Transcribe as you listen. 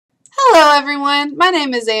Hello everyone, my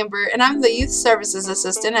name is Amber and I'm the Youth Services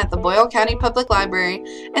Assistant at the Boyle County Public Library,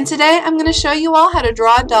 and today I'm going to show you all how to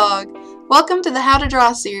draw a dog. Welcome to the How to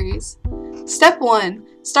Draw series. Step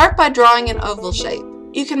 1. Start by drawing an oval shape.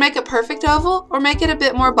 You can make a perfect oval or make it a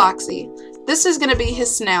bit more boxy. This is going to be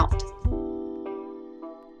his snout.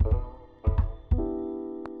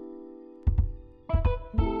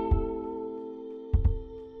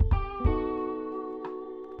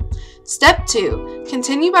 Step 2.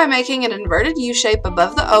 Continue by making an inverted U shape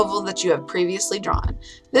above the oval that you have previously drawn.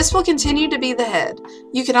 This will continue to be the head.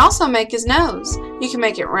 You can also make his nose. You can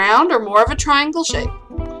make it round or more of a triangle shape.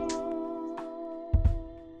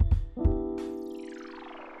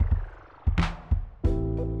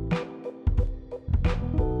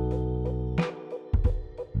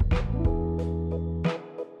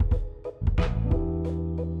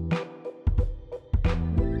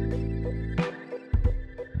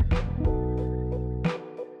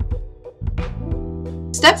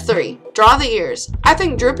 Step 3. Draw the ears. I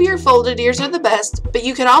think droopy or folded ears are the best, but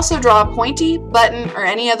you can also draw a pointy, button, or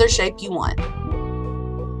any other shape you want.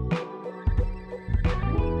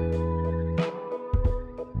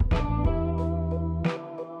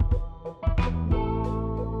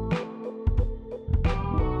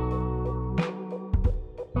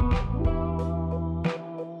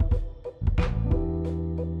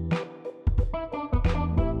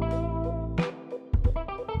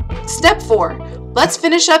 Step 4. Let's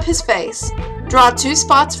finish up his face. Draw 2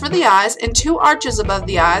 spots for the eyes and 2 arches above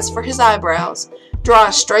the eyes for his eyebrows. Draw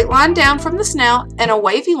a straight line down from the snout and a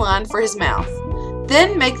wavy line for his mouth.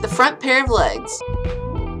 Then make the front pair of legs.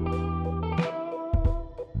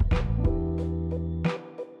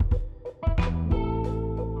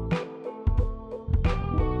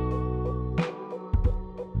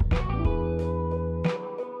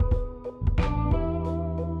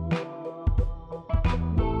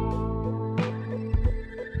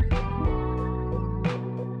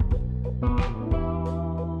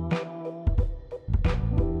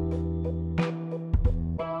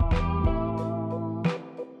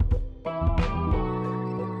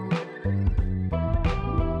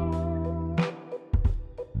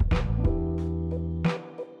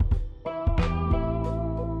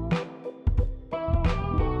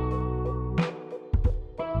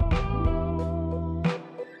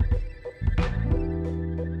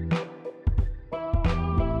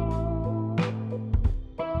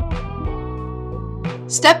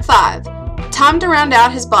 Step 5. Time to round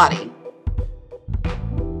out his body.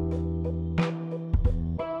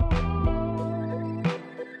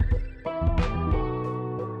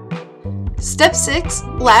 Step 6.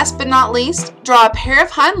 Last but not least, draw a pair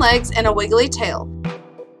of hind legs and a wiggly tail.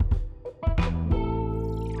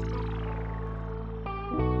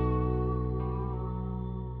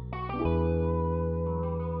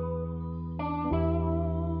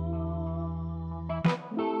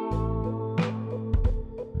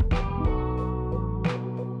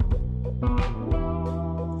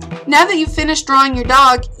 Now that you've finished drawing your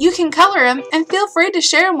dog, you can color him and feel free to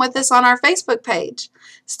share him with us on our Facebook page.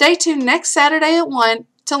 Stay tuned next Saturday at 1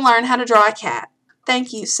 to learn how to draw a cat.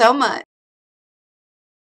 Thank you so much.